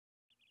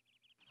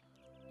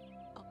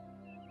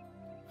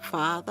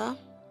Father,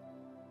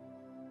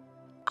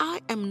 I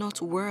am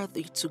not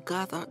worthy to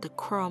gather the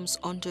crumbs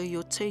under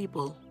your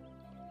table,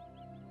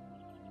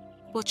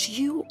 but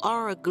you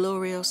are a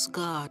glorious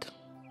God,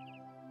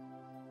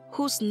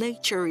 whose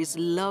nature is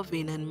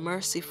loving and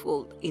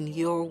merciful in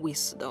your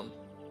wisdom.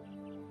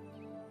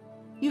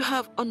 You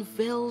have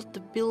unveiled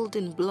the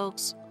building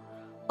blocks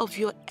of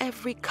your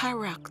every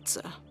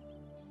character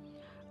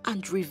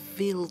and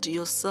revealed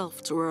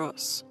yourself to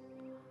us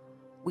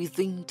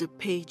within the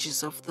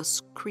pages of the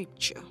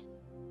scripture.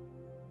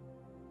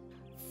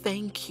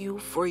 Thank you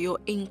for your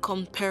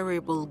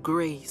incomparable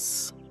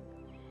grace,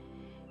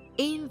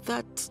 in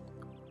that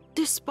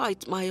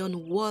despite my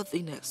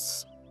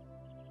unworthiness,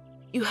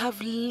 you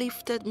have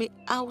lifted me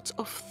out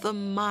of the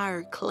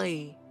mire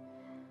clay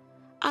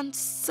and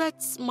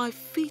set my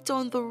feet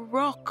on the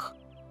rock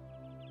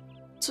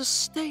to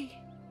stay,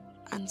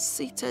 and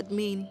seated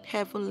me in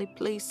heavenly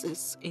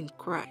places in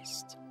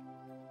Christ.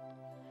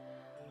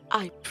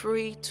 I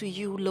pray to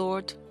you,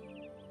 Lord,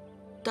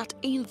 that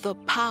in the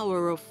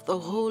power of the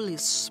Holy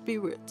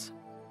Spirit,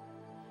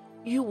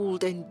 you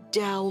would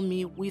endow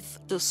me with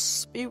the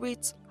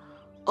spirit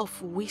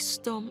of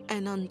wisdom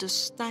and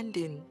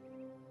understanding,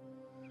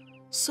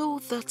 so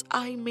that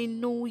I may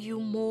know you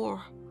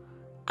more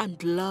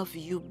and love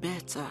you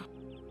better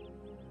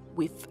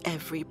with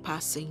every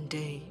passing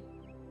day.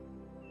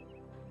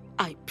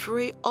 I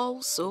pray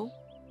also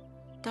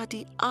that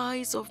the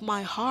eyes of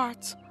my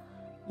heart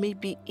may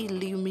be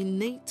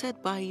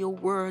illuminated by your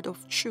word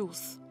of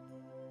truth,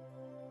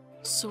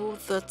 so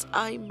that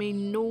I may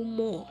know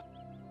more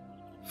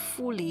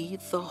fully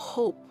the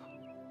hope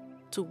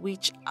to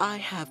which I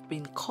have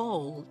been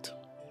called.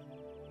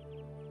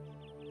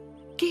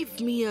 Give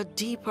me a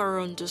deeper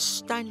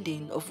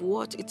understanding of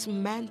what it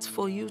meant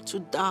for you to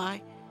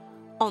die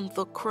on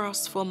the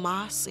cross for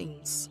my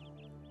sins.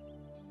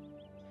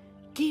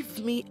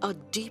 Give me a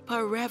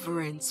deeper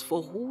reverence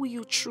for who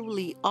you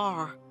truly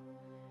are.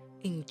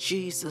 In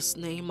Jesus'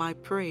 name I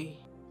pray.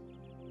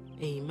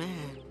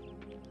 Amen.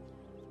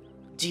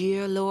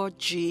 Dear Lord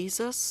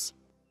Jesus,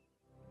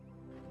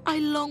 I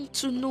long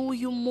to know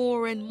you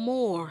more and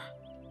more,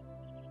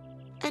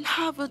 and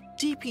have a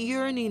deep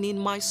yearning in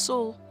my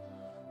soul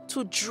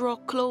to draw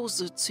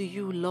closer to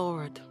you,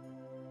 Lord.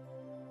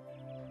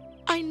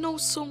 I know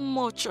so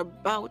much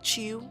about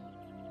you: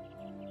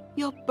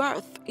 your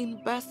birth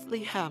in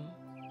Bethlehem,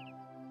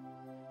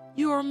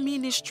 your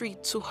ministry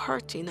to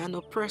hurting and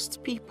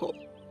oppressed people,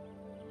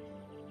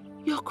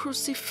 your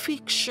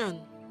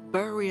crucifixion,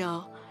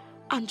 burial,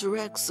 and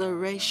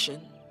resurrection,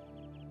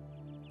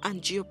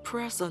 and your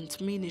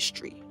present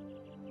ministry,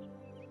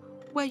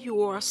 where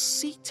you are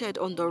seated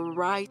on the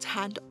right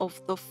hand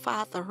of the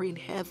Father in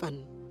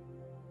heaven.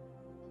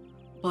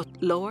 But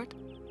Lord,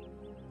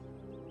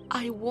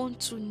 I want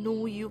to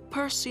know you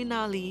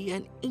personally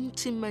and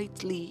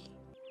intimately,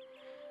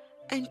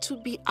 and to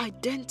be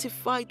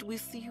identified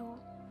with you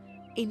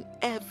in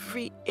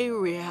every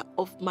area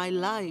of my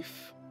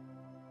life.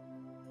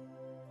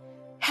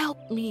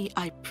 Help me,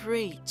 I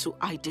pray, to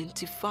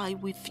identify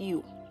with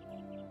you,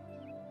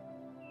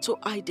 to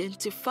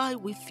identify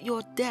with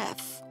your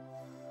death,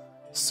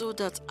 so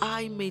that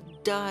I may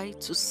die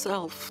to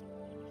self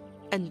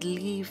and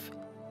live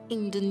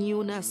in the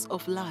newness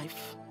of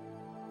life.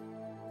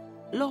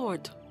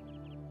 Lord,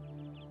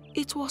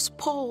 it was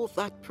Paul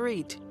that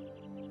prayed,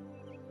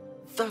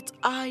 that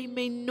I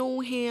may know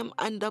him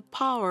and the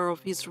power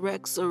of his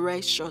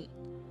resurrection,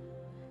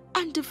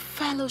 and the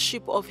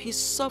fellowship of his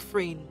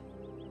suffering,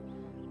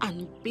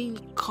 and being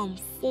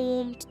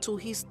conformed to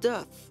his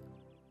death.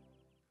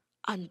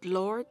 And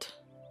Lord,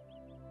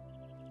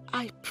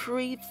 I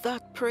prayed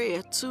that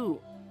prayer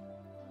too.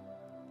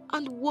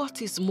 And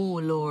what is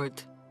more,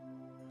 Lord,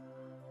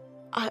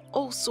 I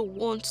also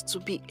want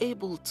to be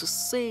able to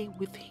say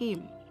with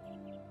him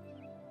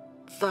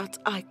that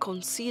I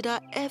consider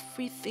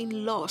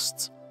everything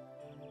lost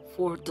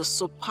for the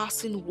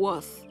surpassing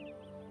worth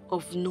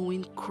of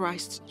knowing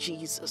Christ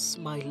Jesus,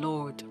 my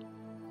Lord.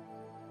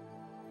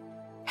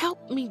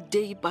 Help me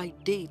day by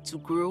day to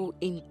grow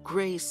in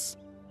grace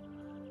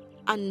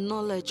and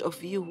knowledge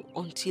of you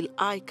until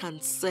I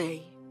can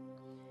say,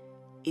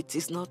 it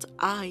is not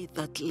I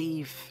that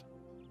live,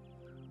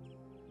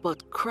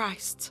 but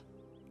Christ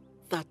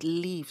that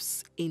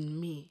lives in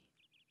me.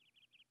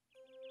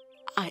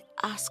 I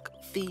ask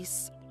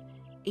this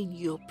in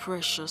your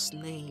precious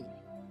name.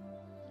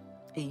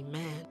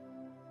 Amen.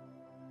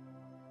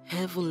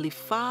 Heavenly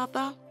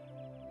Father,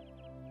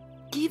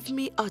 give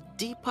me a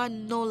deeper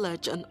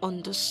knowledge and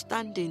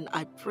understanding,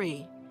 I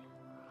pray,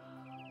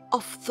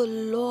 of the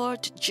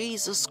Lord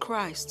Jesus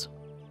Christ,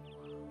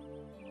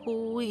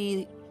 who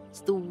is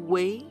the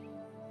way,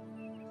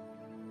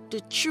 the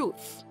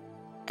truth,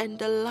 and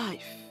the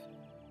life,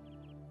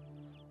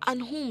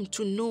 and whom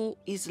to know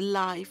is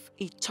life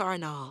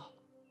eternal.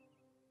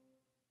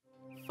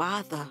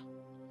 Father,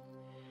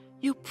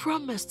 you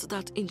promised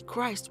that in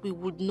Christ we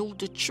would know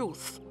the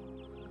truth,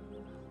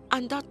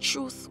 and that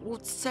truth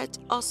would set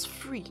us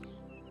free.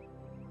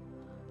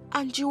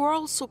 And you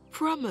also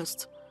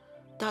promised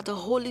that the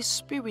Holy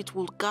Spirit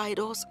will guide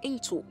us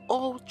into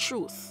all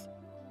truth.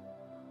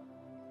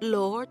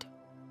 Lord,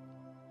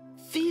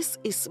 this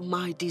is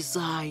my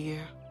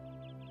desire,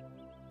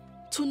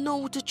 to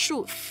know the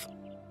truth,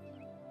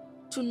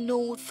 to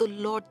know the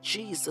Lord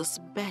Jesus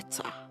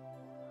better,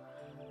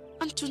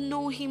 and to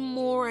know Him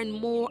more and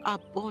more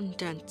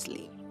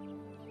abundantly.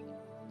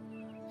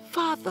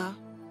 Father,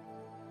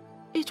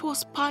 it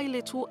was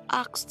Pilate who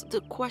asked the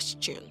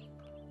question,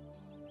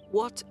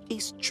 "What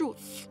is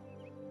truth?"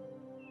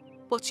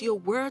 But your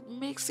word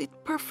makes it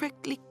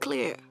perfectly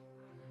clear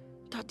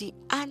that the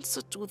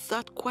answer to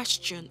that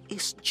question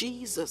is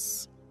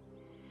Jesus.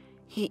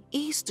 He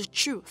is the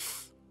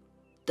truth,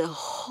 the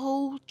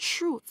whole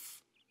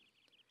truth,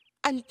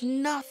 and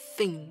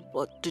nothing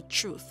but the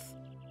truth.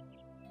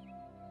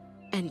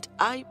 And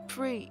I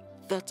pray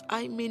that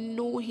I may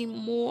know Him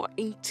more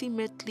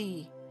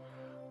intimately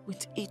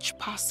with each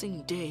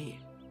passing day.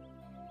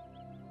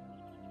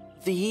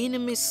 The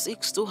enemy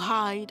seeks to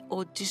hide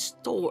or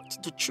distort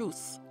the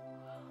truth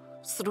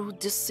through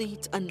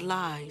deceit and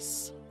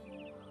lies.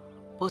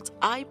 But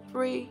I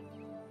pray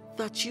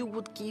that you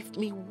would give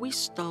me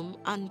wisdom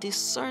and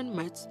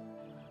discernment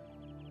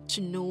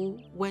to know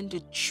when the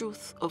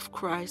truth of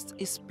Christ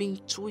is being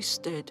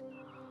twisted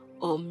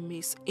or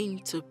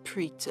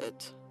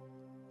misinterpreted.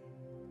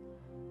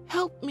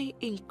 Help me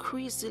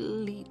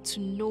increasingly to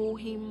know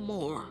Him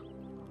more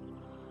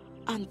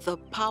and the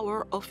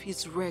power of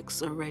His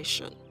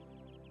resurrection,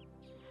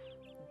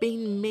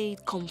 being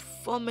made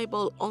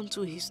conformable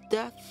unto His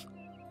death.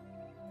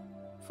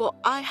 For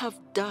I have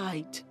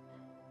died,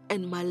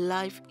 and my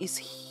life is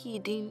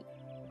hidden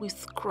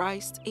with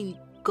Christ in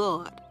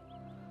God.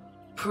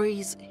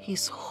 Praise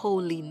His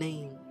holy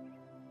name.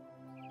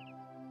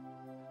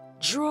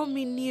 Draw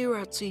me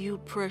nearer to you,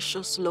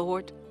 precious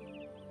Lord,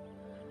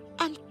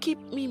 and keep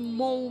me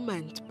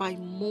moment by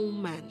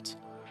moment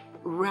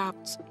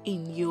wrapped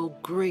in your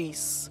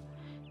grace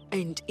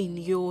and in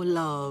your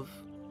love.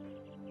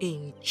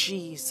 In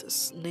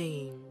Jesus'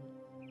 name,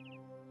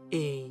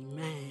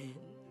 amen.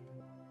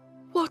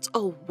 What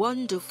a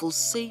wonderful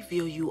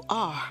Savior you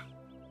are,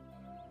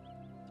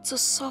 to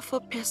suffer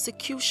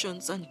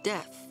persecutions and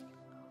death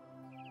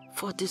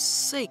for the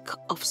sake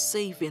of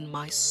saving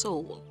my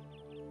soul.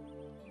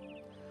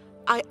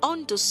 I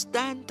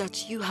understand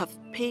that you have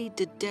paid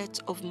the debt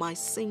of my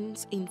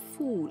sins in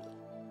full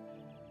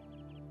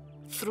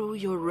through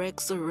your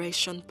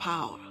resurrection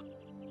power.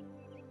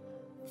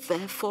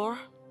 Therefore,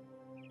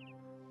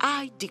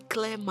 I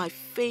declare my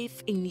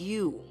faith in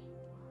you,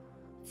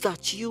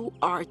 that you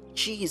are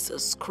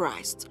Jesus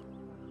Christ,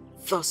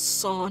 the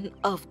Son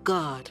of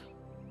God.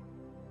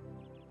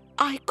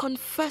 I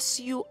confess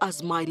you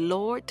as my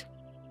Lord,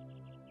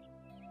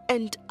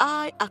 and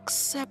I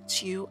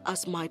accept you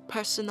as my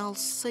personal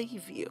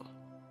Savior.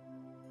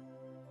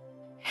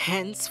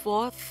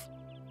 Henceforth,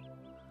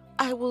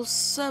 I will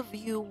serve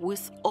you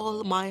with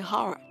all my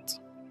heart,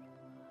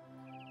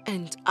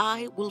 and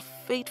I will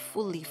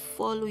faithfully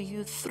follow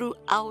you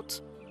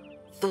throughout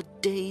the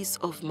days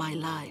of my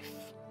life.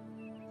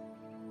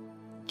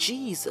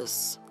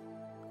 Jesus,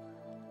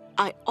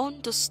 I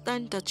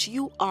understand that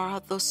you are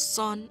the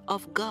Son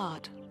of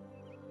God,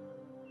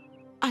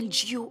 and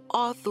you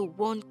are the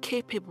one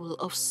capable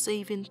of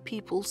saving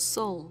people's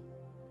soul.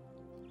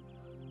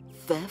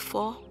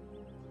 Therefore,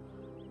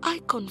 I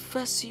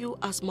confess you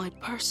as my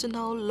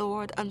personal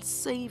Lord and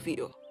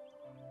Savior.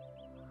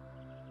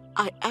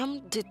 I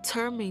am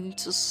determined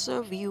to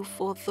serve you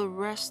for the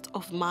rest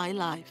of my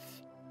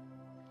life.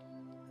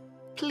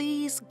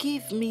 Please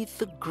give me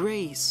the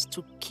grace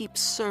to keep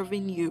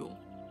serving you,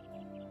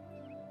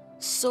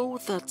 so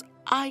that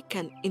I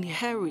can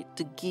inherit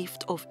the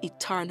gift of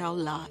eternal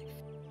life.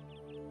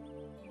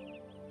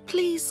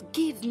 Please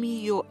give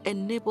me your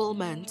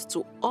enablement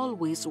to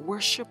always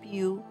worship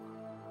you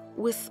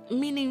with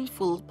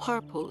meaningful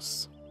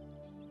purpose.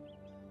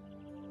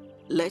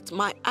 Let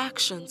my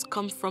actions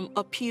come from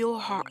a pure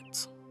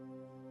heart.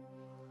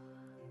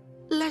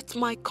 Let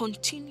my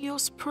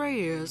continuous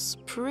prayers,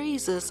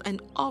 praises, and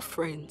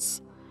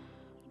offerings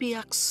be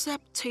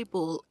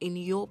acceptable in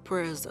your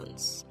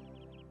presence.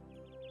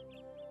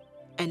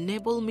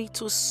 Enable me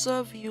to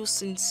serve you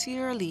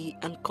sincerely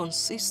and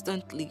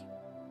consistently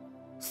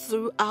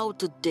throughout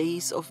the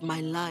days of my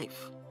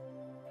life,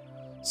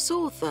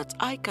 so that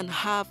I can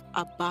have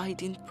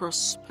abiding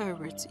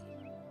prosperity.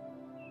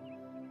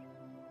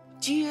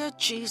 Dear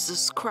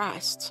Jesus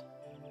Christ,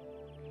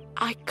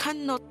 I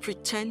cannot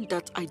pretend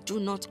that I do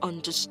not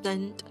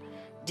understand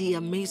the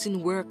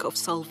amazing work of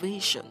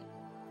salvation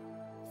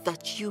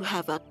that you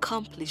have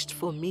accomplished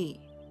for me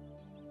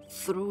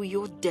through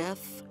your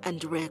death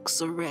and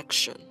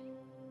resurrection.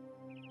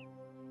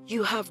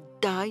 You have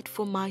died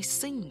for my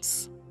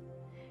sins,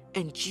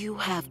 and you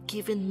have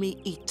given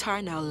me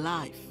eternal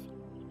life.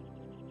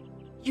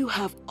 You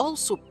have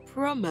also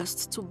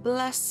promised to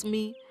bless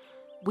me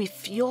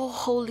with your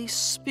Holy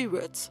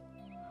Spirit,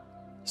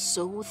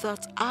 so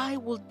that I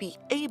will be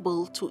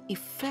able to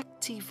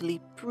effectively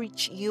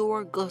preach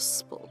your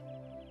gospel.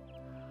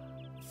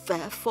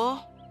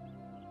 Therefore,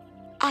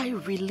 I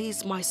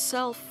release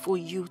myself for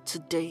you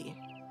today.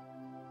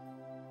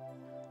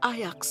 I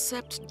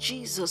accept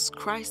Jesus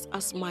Christ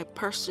as my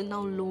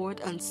personal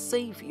Lord and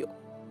Savior.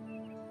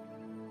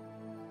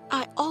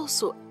 I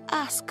also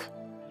ask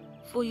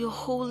for your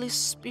Holy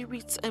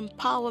Spirit's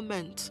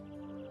empowerment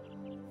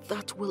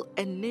that will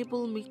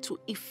enable me to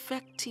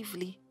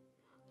effectively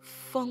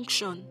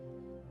function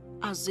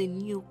as a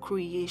new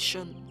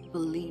creation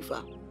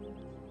believer.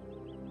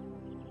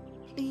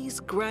 Please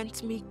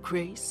grant me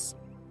grace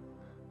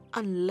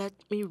and let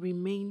me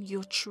remain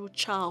your true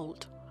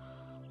child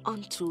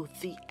unto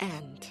the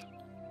end.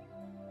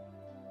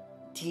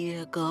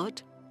 Dear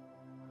God,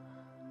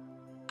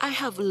 I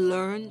have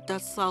learned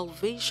that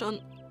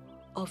salvation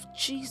of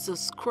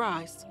Jesus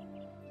Christ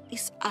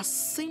is as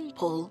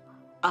simple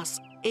as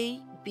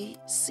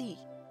ABC.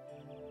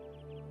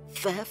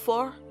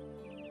 Therefore,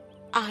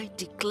 I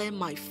declare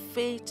my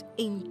faith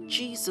in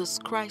Jesus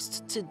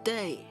Christ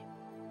today.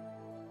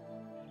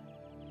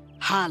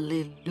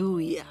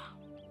 Hallelujah.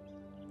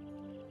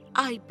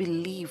 I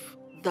believe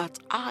that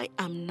I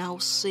am now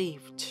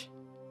saved.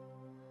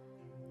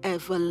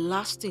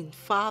 Everlasting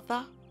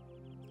Father,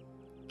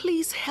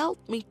 please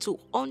help me to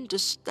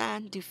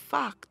understand the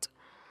fact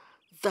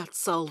that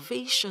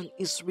salvation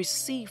is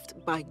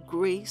received by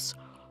grace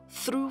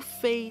through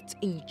faith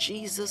in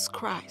Jesus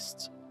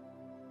Christ.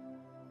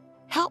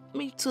 Help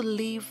me to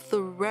live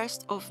the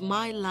rest of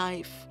my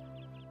life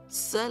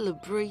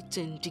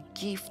celebrating the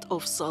gift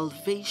of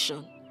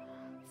salvation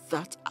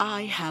that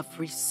I have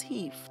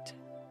received.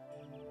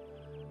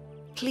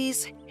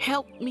 Please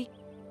help me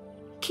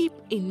keep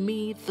in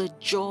me the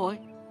joy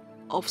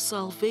of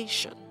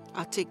salvation.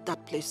 I'll take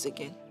that place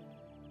again.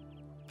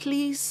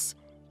 Please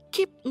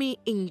keep me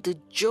in the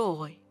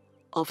joy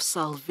of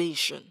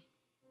salvation,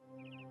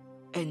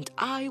 and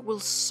I will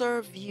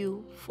serve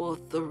you for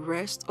the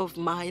rest of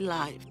my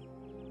life.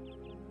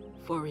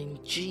 For in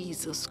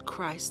Jesus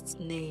Christ's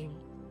name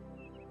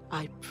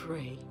I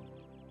pray.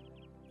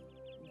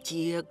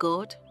 Dear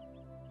God,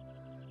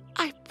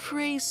 I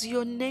praise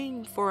your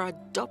name for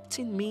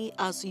adopting me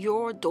as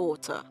your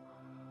daughter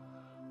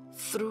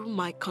through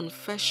my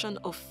confession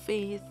of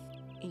faith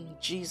in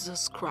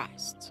Jesus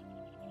Christ.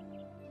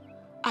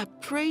 I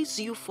praise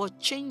you for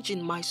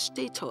changing my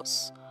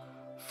status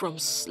from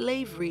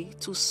slavery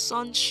to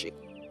sonship.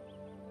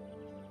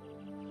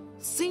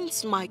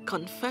 Since my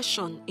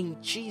confession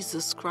in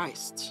Jesus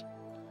Christ,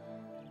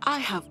 I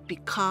have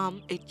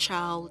become a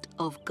child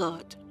of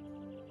God,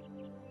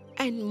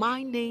 and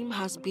my name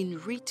has been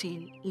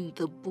written in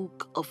the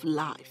book of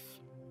life.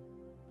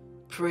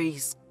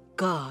 Praise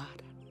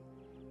God.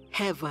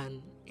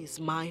 Heaven is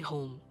my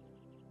home.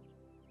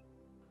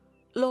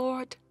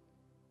 Lord,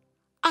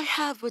 I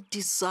have a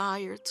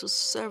desire to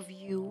serve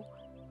you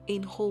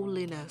in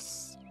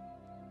holiness.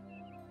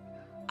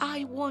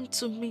 I want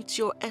to meet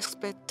your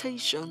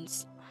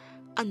expectations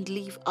and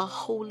live a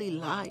holy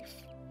life.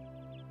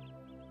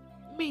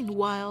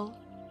 Meanwhile,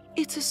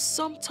 it is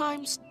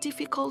sometimes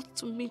difficult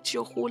to meet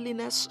your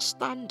holiness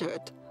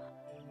standard.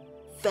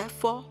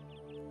 Therefore,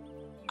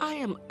 I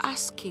am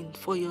asking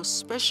for your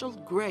special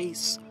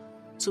grace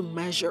to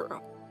measure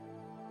up.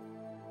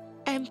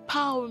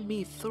 Empower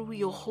me through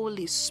your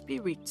Holy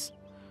Spirit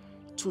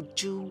to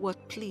do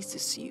what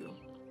pleases you,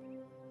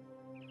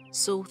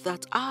 so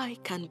that I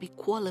can be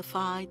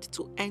qualified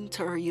to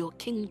enter your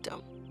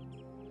kingdom.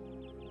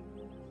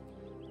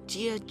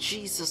 Dear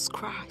Jesus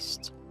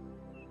Christ,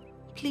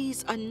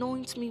 please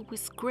anoint me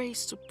with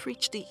grace to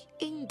preach the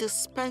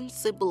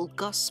indispensable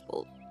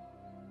gospel.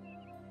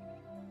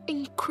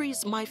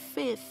 Increase my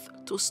faith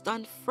to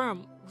stand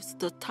firm with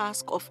the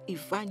task of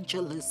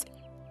evangelism.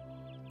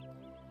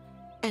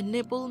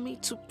 Enable me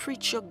to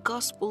preach your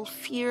gospel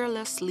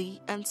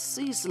fearlessly and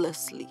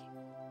ceaselessly.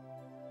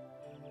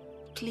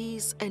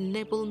 Please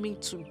enable me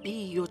to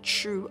be your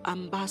true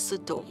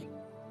ambassador,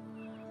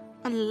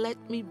 and let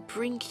me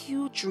bring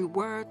huge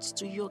rewards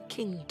to your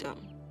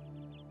kingdom.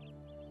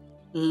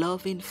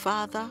 Loving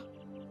Father,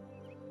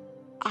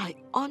 I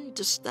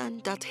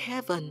understand that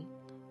heaven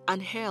and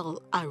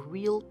hell are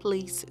real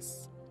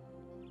places.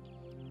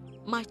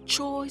 My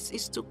choice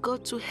is to go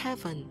to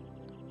heaven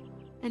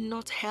and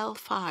not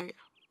hellfire.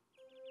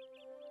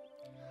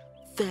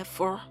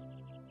 Therefore,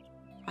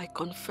 I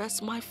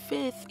confess my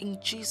faith in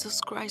Jesus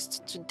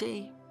Christ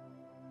today,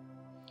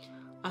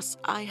 as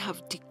I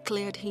have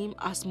declared him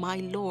as my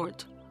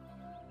Lord,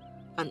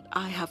 and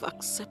I have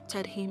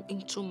accepted him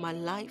into my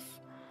life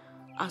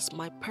as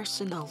my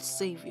personal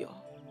Savior.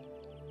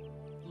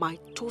 My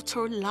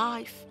total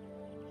life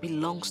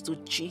belongs to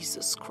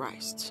Jesus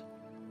Christ.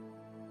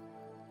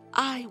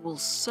 I will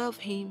serve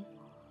him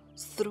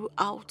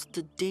throughout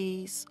the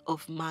days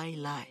of my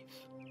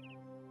life.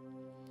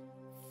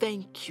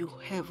 Thank you,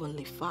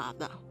 Heavenly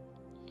Father,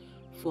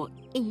 for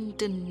in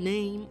the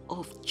name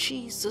of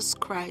Jesus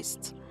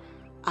Christ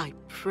I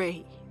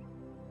pray.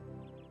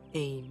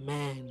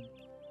 Amen.